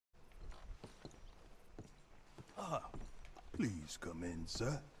Please come in,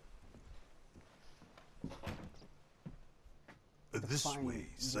 sir. This way,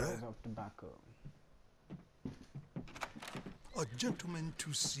 sir. Of tobacco. A gentleman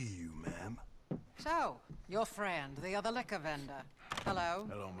to see you, ma'am. So, your friend, the other liquor vendor. Hello.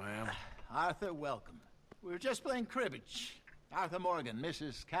 Hello, ma'am. Arthur, welcome. We were just playing cribbage. Arthur Morgan,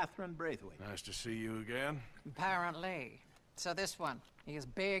 Mrs. Catherine Braithwaite. Nice to see you again. Apparently. So this one, he is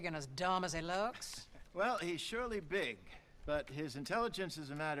big and as dumb as he looks? Well, he's surely big, but his intelligence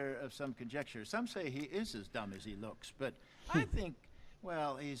is a matter of some conjecture. Some say he is as dumb as he looks, but I think,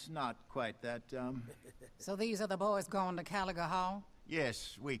 well, he's not quite that dumb. So these are the boys going to Gallagher Hall?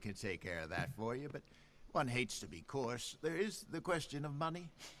 Yes, we can take care of that for you, but one hates to be coarse. There is the question of money.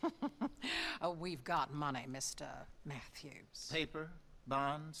 Oh, we've got money, Mr. Matthews. Paper,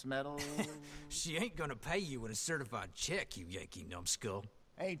 bonds, metal... She ain't gonna pay you with a certified check, you Yankee numbskull.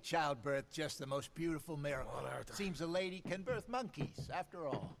 Ain't childbirth just the most beautiful miracle? Well, Arthur. Seems a lady can birth monkeys, after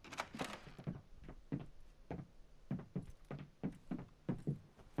all.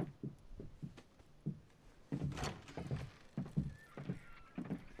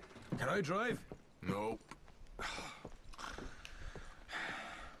 Can I drive? Nope.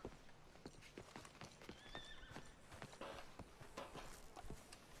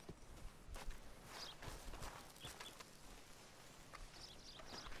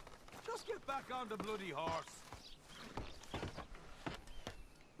 Just get back on the bloody horse.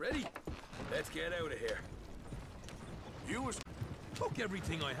 Ready? Let's get out of here. You was... Took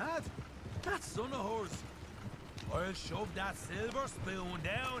everything I had. That son of hers. I'll shove that silver spoon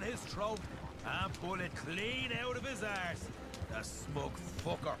down his throat and pull it clean out of his arse. The smug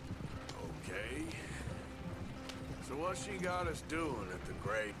fucker. Okay. So what she got us doing at the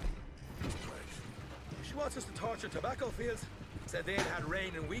great place? She wants us to torture tobacco fields. Said they ain't had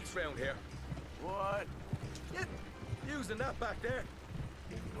rain in weeks round here. What? Yep, using that back there.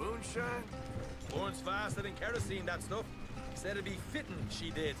 Moonshine? Burns faster than kerosene, that stuff. Said it'd be fitting,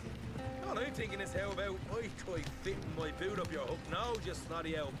 she did. All I'm thinking is how about I try fitting my boot up your hook now, you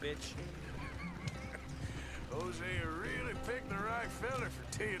snotty old bitch. Hosea really picked the right fella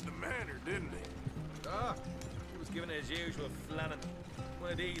for tea at the manor, didn't he? Ah, he was giving it his usual flannin'.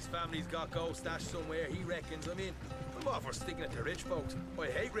 One of these families got gold stashed somewhere, he reckons. I mean, I'm all for sticking it to rich folks. I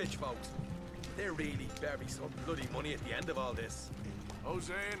hate rich folks. There really better be some bloody money at the end of all this.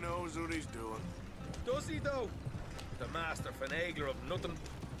 Hosea knows what he's doing. Does he, though? The master finagler of nothing.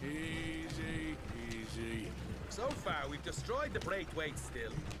 Easy, easy. So far, we've destroyed the Braithwaites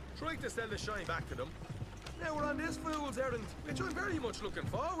still. Tried to sell the shine back to them. Now we're on this fool's errand, which I'm very much looking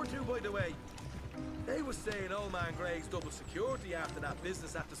forward to, by the way. They was saying old man Gray's double security after that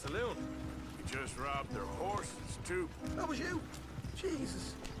business at the saloon. He just robbed their horses, too. That was you?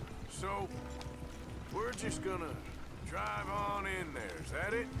 Jesus. So, we're just gonna drive on in there, is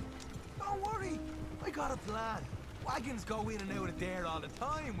that it? Don't worry, I got a plan. Wagons go in and out of there all the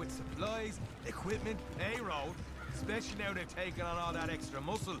time with supplies, equipment, payroll. Especially now they've taken on all that extra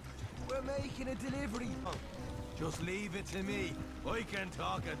muscle. We're making a delivery. Just leave it to me. I can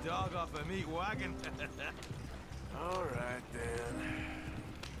talk a dog off a meat wagon. All right, then.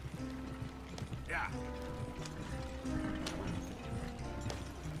 Yeah.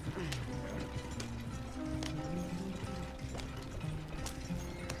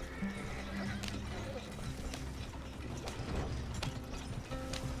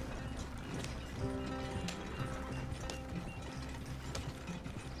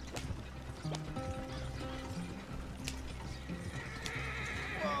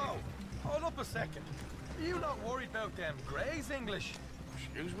 Whoa! Hold up a second. Are you not worried about them Greys, English?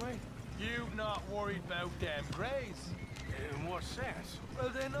 Excuse me? You not worried about them Greys? In what sense? Well,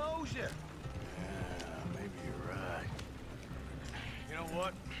 they knows you. Yeah, maybe you're right. You know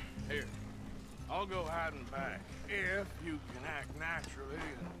what? Here, I'll go hiding back. If you can act naturally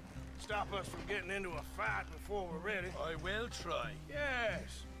and stop us from getting into a fight before we're ready. I will try.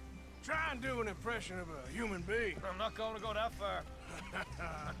 Yes. Try and do an impression of a human being. I'm not going to go that far.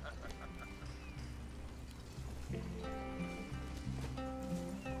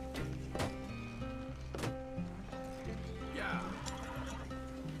 Yeah.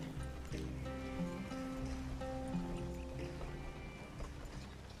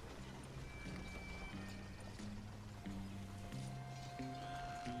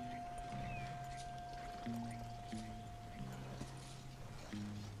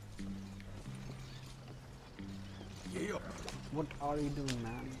 Yeah. What are you doing,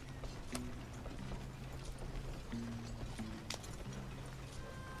 man?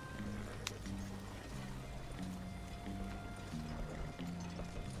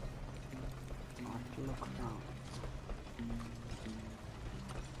 I have to look around.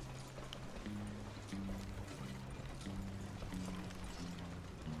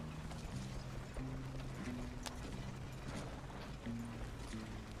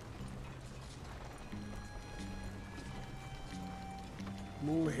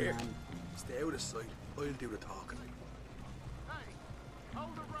 Move, Here, man. stay out of sight. I'll do the talking. Hey,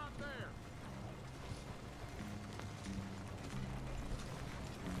 hold it right there.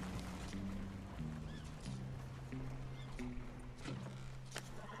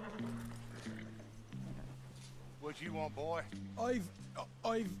 What you want, boy?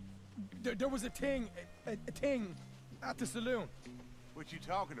 There was a thing at the saloon. What you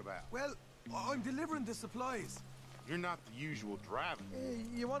talking about? Well, I'm delivering the supplies. You're not the usual driver.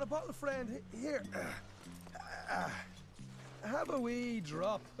 You want a bottle, friend? Here. Have a wee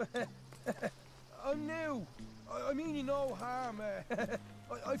drop. I'm new. I mean you no harm.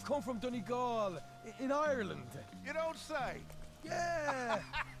 I've come from Donegal, in Ireland. You don't say. Yeah.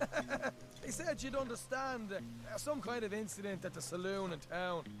 They said you'd understand. Some kind of incident at the saloon in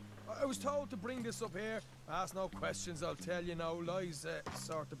town. I was told to bring this up here. Ask no questions, I'll tell you no lies.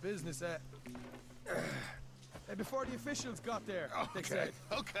 Sort of business. Before the officials got there, they said.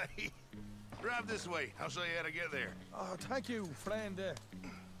 Okay. Drive this way. I'll show you how to get there. Oh, thank you, friend.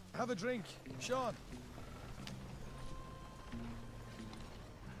 Have a drink, Sean.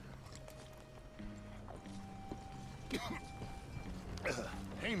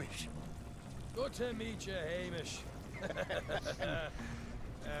 Hamish. Good to meet you, Hamish.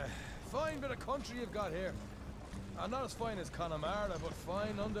 Fine bit of country you've got here. Not as fine as Connemara, but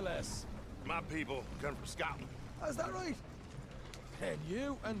fine nonetheless. My people come from Scotland. Is that right? And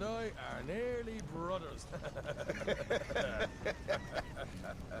you and I are nearly brothers.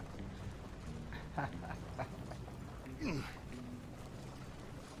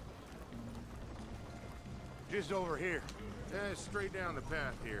 Just over here. Straight down the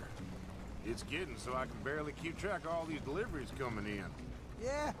path here. It's getting so I can barely keep track of all these deliveries coming in.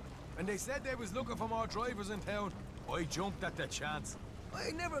 Yeah, and they said they was looking for more drivers in town. I jumped at the chance.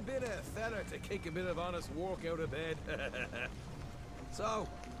 I never been a fella to kick a bit of honest work out of bed. So,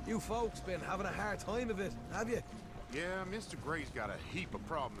 you folks been having a hard time of it, have you? Yeah, Mr. Gray's got a heap of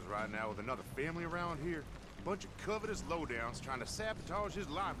problems right now with another family around here. Bunch of covetous lowdowns trying to sabotage his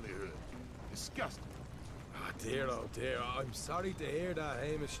livelihood. Disgusting. Oh dear, I'm sorry to hear that,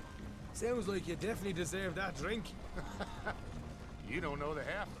 Hamish. Sounds like you definitely deserve that drink. You don't know the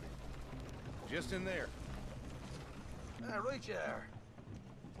half of it. Just in there. Right you are.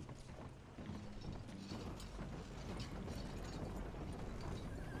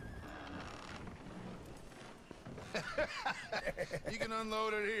 You can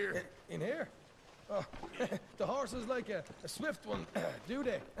unload it here. In here? Oh, the horses like a swift one, do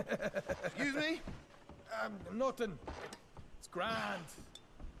they? Excuse me? Nothing. It's grand.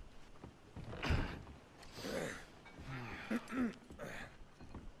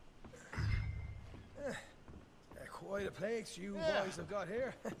 Quite a place you boys have got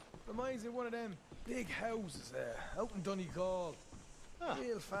here. Reminds me of one of them big houses out in Donegal.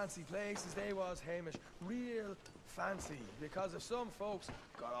 Real fancy places they was, Hamish. Real fancy. Because if some folks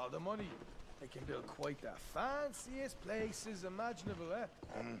got all the money, they can build quite the fanciest places imaginable,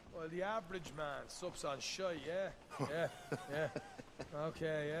 Well, the average man sups on shy, yeah? Yeah.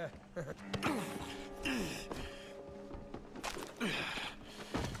 Okay, yeah. Okay.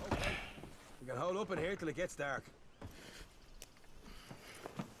 We can hold up in here till it gets dark.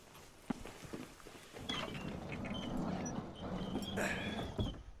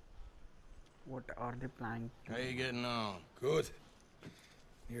 What are they planning? How you getting on? Good.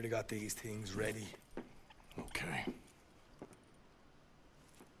 Nearly got these things ready. Okay.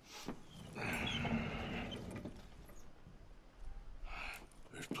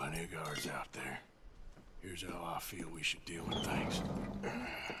 There's plenty of guards out there. Here's how I feel we should deal with things.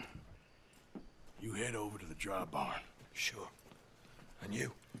 You head over to the dry barn. Sure. And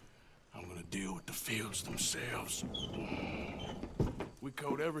you? I'm gonna deal with the fields themselves. We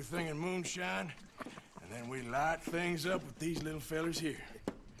coat everything in moonshine, and then we light things up with these little fellers here.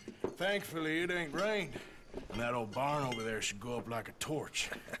 Thankfully, it ain't rained, and that old barn over there should go up like a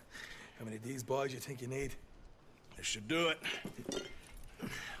torch. How many of these boys you think you need? This should do it.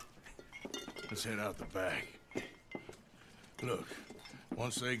 Let's head out the back. Look,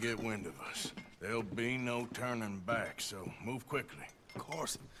 once they get wind of us, there'll be no turning back, so move quickly. Of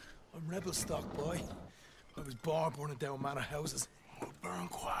course. I'm rebel stock, boy. I was born burning down manor houses. We'll burn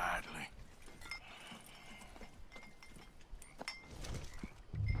quietly.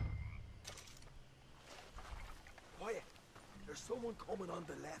 Quiet. There's someone coming on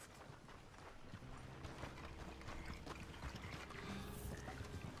the left.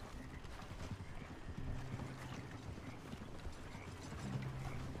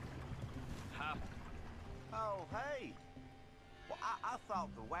 I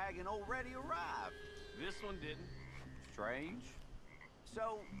thought the wagon already arrived. This one didn't. Strange.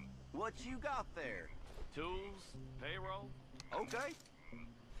 So, what you got there? Tools, payroll. Okay.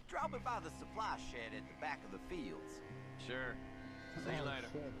 Drop it by the supply shed at the back of the fields. Sure. See you Oh, later.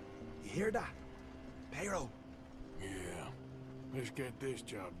 shit. You hear that? Payroll. Yeah. Let's get this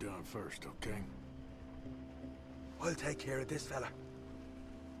job done first, okay? I'll take care of this fella.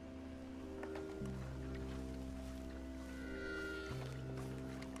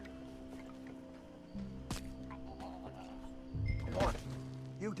 Come on.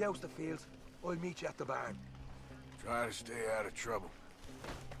 You douse the fields. I'll meet you at the barn. Try to stay out of trouble.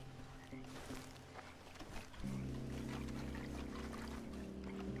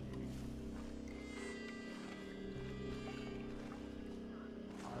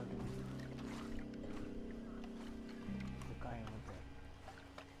 The guy over there.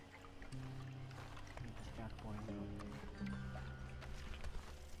 Need to start going out.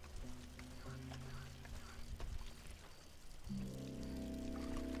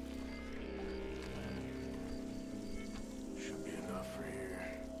 Should be enough for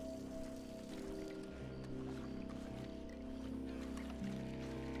here.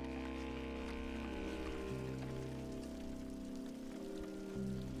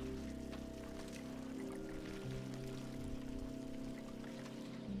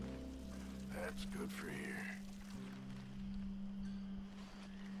 That's good for here.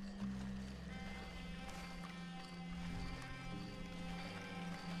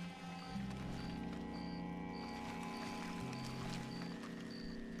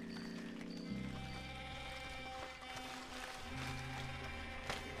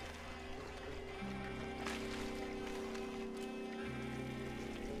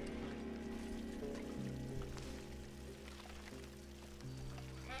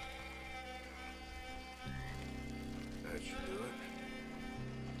 That should do it.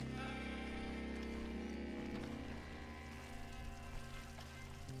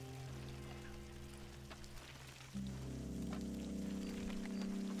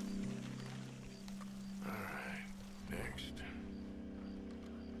 All right, next.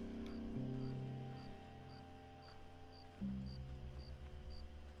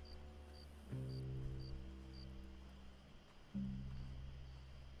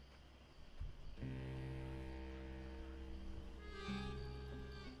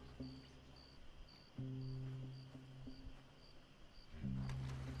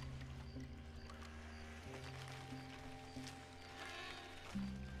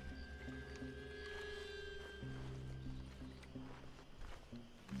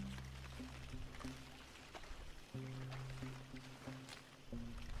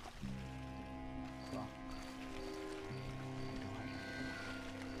 Clock.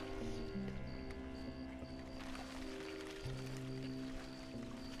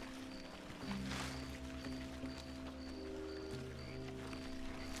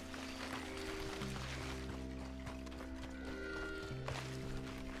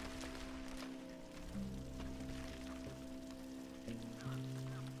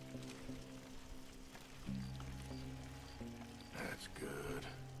 That's good.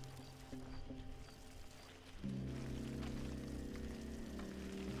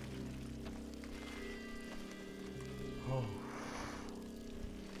 Oh.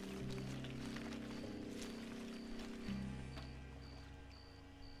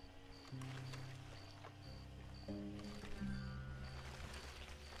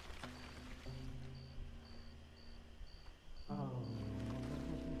 Oh.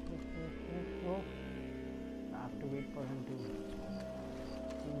 I have to wait for him to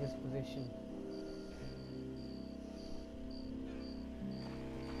change his position.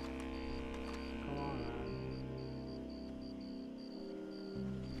 Come on, man.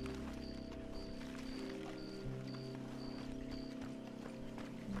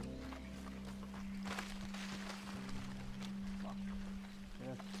 Fuck.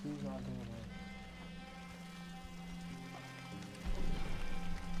 There are two guards over there.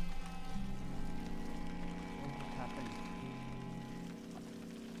 What just happened?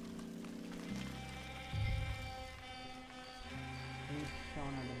 He's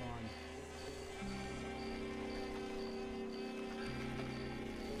shown at the barn.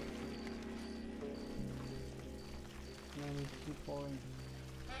 Let me keep forward.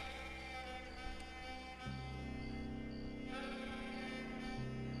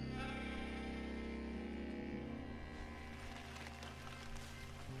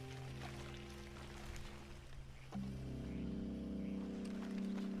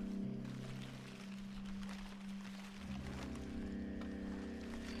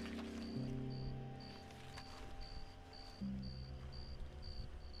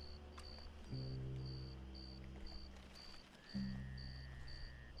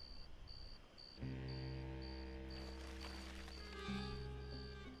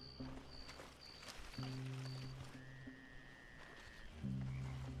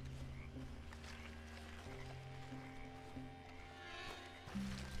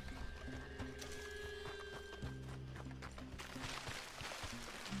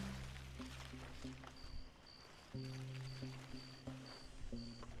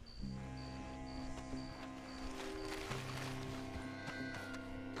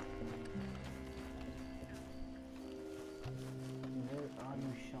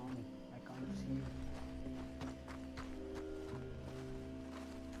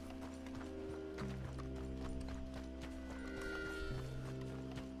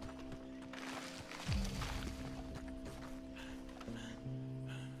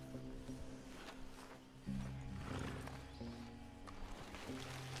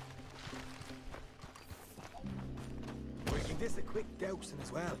 this a quick dousing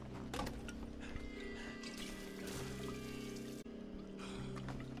as well.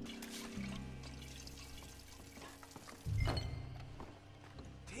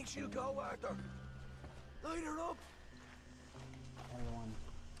 Think she'll go, Arthur? Light her up. L1.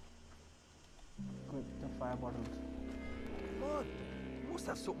 Equip the fire bottles. Come on. You must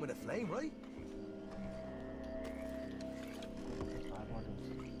have something with a flame, right? Equip the fire bottles.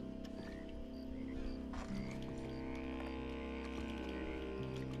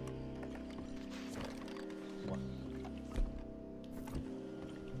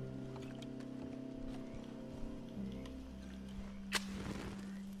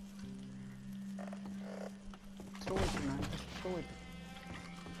 Throw it, man. Just throw it.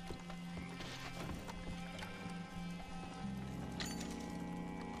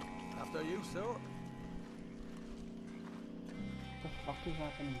 After you, sir. What the fuck is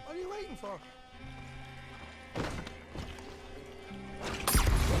happening? What are you waiting for?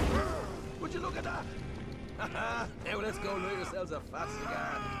 Would you look at that? Haha! Now let's go light yourselves a fat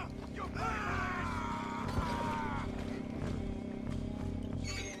cigar.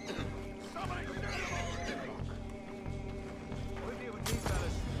 I'll deal with these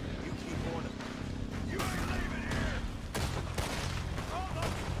fellas. You keep warning. You ain't leaving here! Hold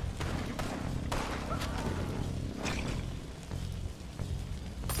up!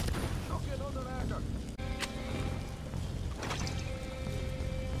 Chuck it under Arthur.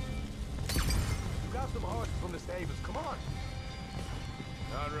 Grab some horses from the stables. Come on!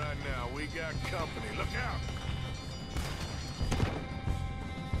 Not right now. We got company. Look out!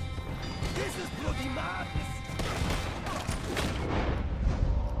 This is bloody madness!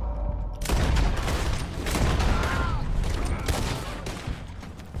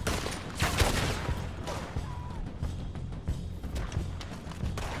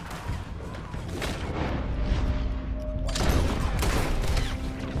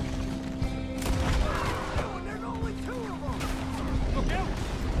 Oh, and there's only two of them! Look out!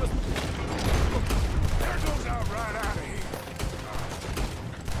 There goes out right out of here.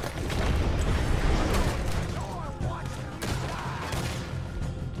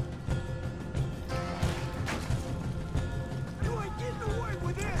 You ain't getting away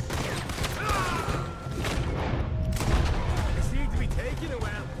with this! They seem to be taking it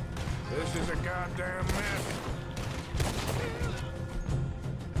well. This is a goddamn mess.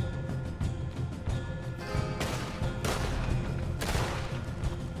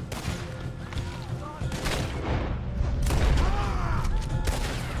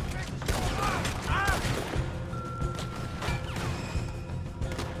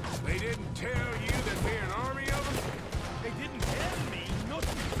 They didn't tell you there'd be an army of them? They didn't tell me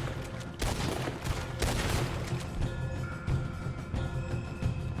nothing.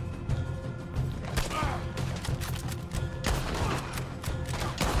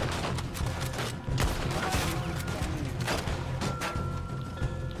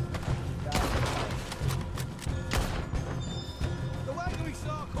 The wagon we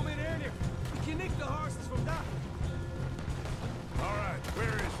saw come in earlier. We can nick the horses from that. All right,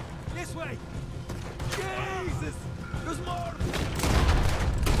 where is it? This way. Jesus! There's more!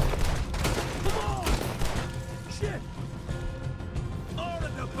 Come on! Shit! All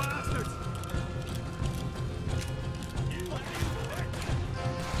of the bastards!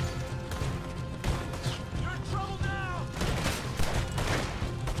 You're in trouble now!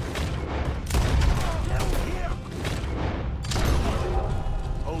 Down here!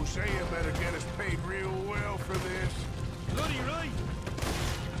 Hosea better get us paid real well for this. Bloody right!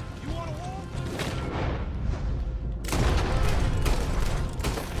 You want to walk?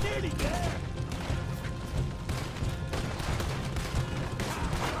 Nearly there!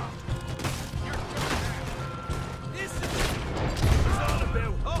 This is what it's all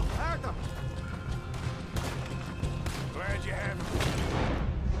about. Oh, Arthur! Glad you have it.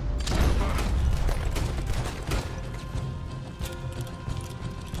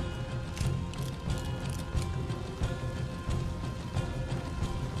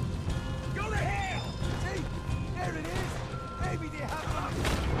 Go to hell! See? There it is! Maybe they have one.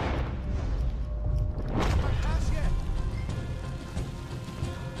 Cash yet?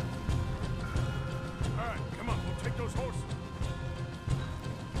 All right, come on, we'll take those horses.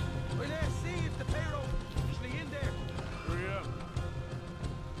 Well, let's see if the payroll is actually in there. Hurry up.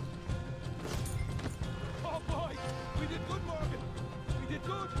 Oh boy! We did good, Morgan! We did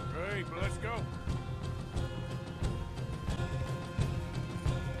good! Great, but let's go.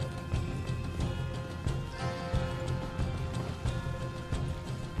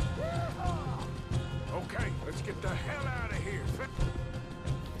 Okay, let's get the hell out of here.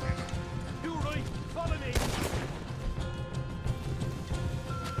 You right! Follow me!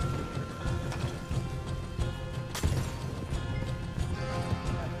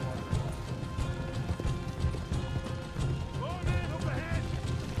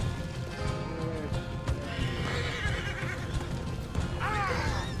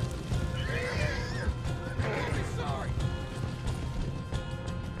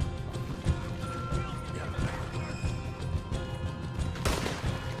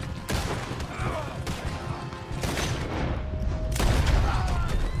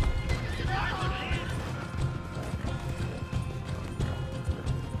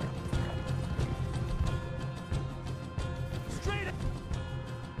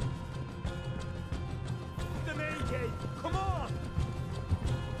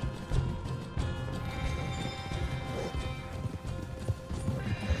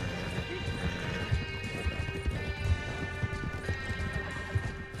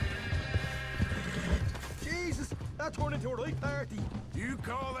 that turned into a right party. You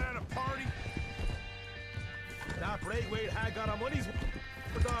call that a party? That Braithwaite had got our money's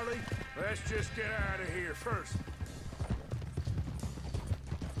worth, all right. Let's just get out of here first.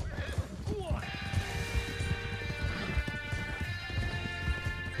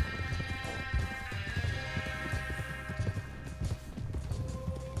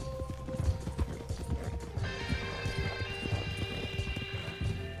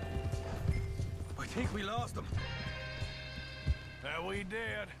 I think we lost them. That we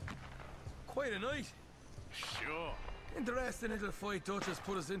did. Quite a night. Sure. Interesting little fight Dutchess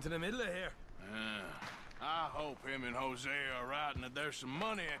put us into the middle of here. I hope him and Jose are right and that there's some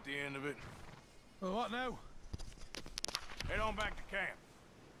money at the end of it. Well, what now? Head on back to camp.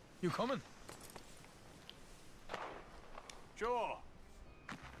 You coming? Sure.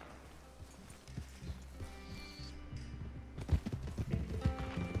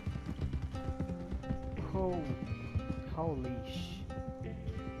 Oh, holy sh.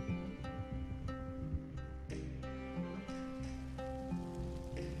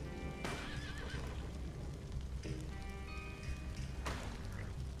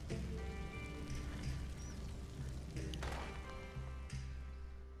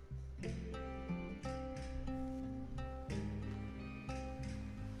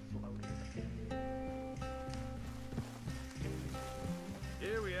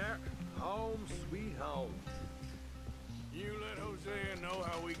 Here we are. Home sweet home. You let Hosea know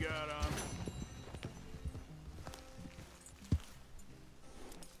how we got on.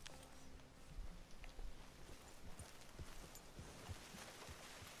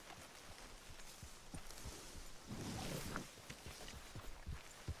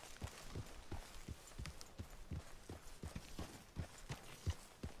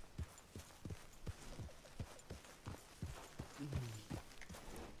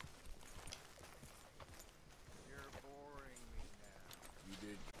 You're boring me now. You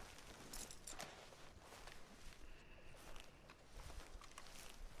did.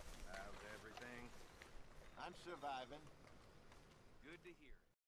 How's everything? I'm surviving. Good to hear.